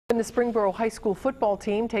When the Springboro High School football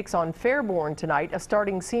team takes on FAIRBORN tonight, a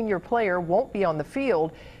starting senior player won't be on the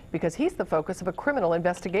field because he's the focus of a criminal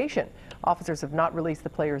investigation. Officers have not released the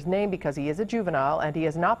player's name because he is a juvenile and he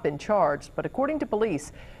has not been charged. But according to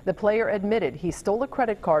police, the player admitted he stole a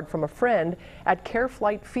credit card from a friend at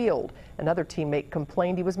Careflight Field. Another teammate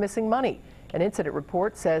complained he was missing money. An incident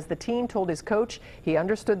report says the teen told his coach he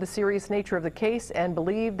understood the serious nature of the case and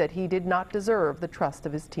believed that he did not deserve the trust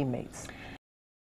of his teammates.